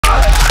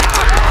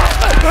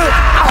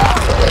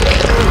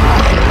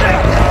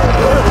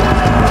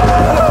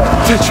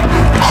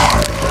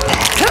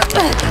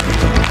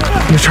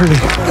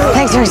eternity.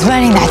 Thanks for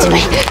explaining that to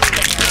me.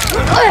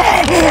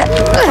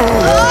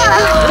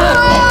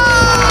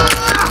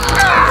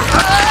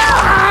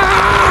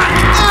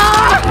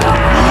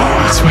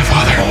 It's my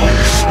father.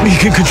 He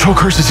can control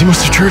curses. He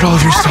must have triggered all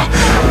of your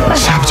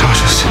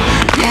sabotages.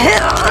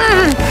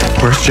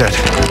 Where's Jed?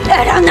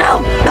 I don't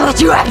know,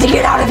 but you have to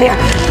get out of here.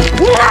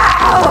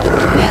 No!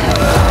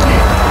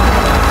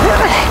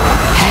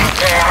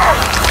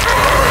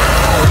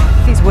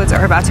 These woods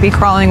are about to be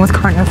crawling with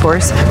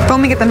carnivores. If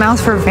only get the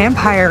mouths for a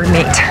vampire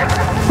mate.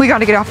 We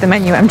gotta get off the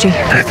menu, MG.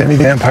 If any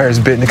vampire is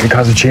bitten, it could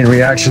cause a chain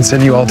reaction,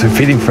 send you all to a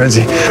feeding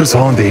frenzy. Put us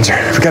all in danger.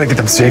 We gotta get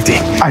them to safety.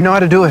 I know how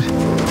to do it,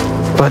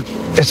 but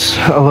it's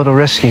a little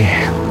risky.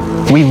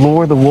 We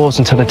lure the wolves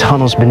into the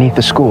tunnels beneath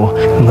the school,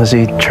 and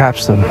Lizzie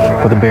traps them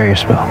with a barrier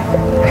spell.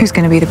 Who's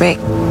gonna be the bait?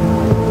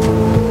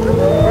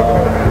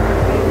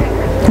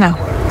 No,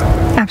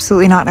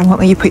 absolutely not. I won't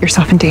let you put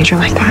yourself in danger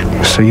like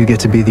that. So you get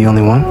to be the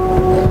only one?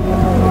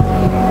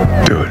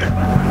 Dude,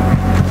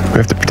 we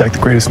have to protect the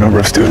greatest number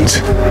of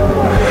students.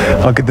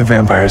 I'll get the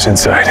vampires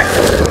inside.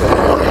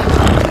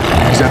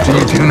 He's after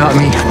you two, not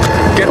me.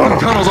 Get in the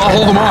tunnels, I'll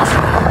hold them off.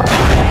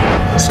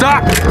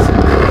 Stop!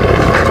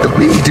 Don't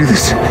make me do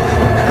this.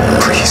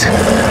 Please.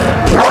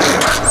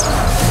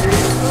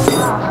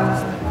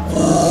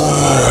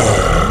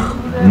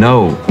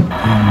 No.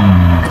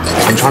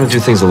 I'm trying to do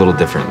things a little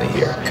differently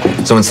here.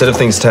 So instead of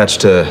things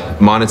attached to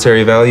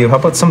monetary value, how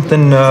about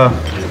something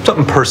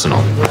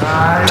personal?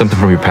 Something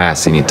from your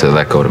past you need to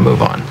let go to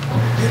move on.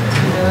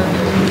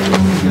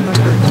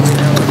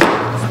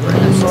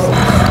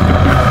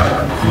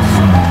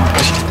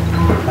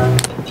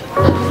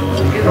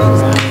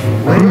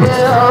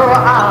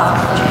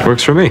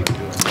 Works for me.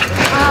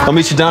 I'll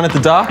meet you down at the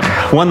dock.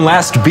 One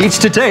last beach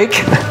to take.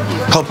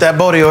 Hope that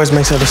boat of yours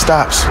makes other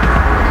stops.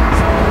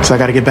 So I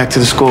gotta get back to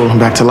the school and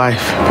back to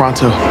life.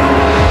 Pronto.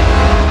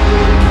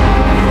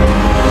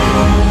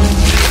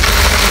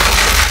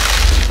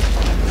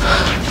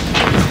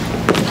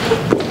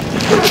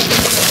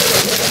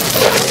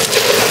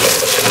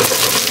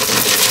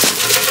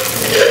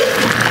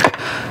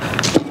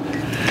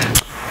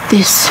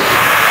 This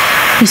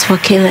is for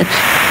Caleb.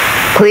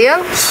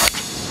 Cleo?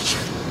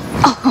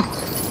 Oh.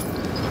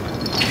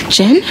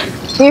 Jen? You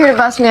here to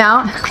bust me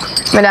out?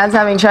 My dad's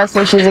having trust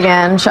issues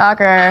again.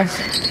 Shocker.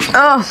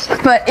 Oh,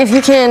 but if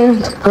you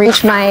can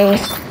reach my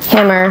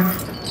hammer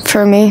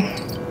for me.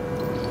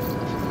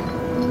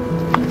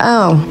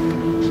 Oh.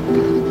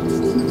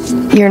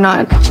 You're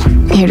not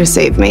here to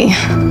save me.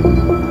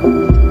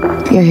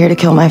 You're here to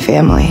kill my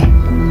family.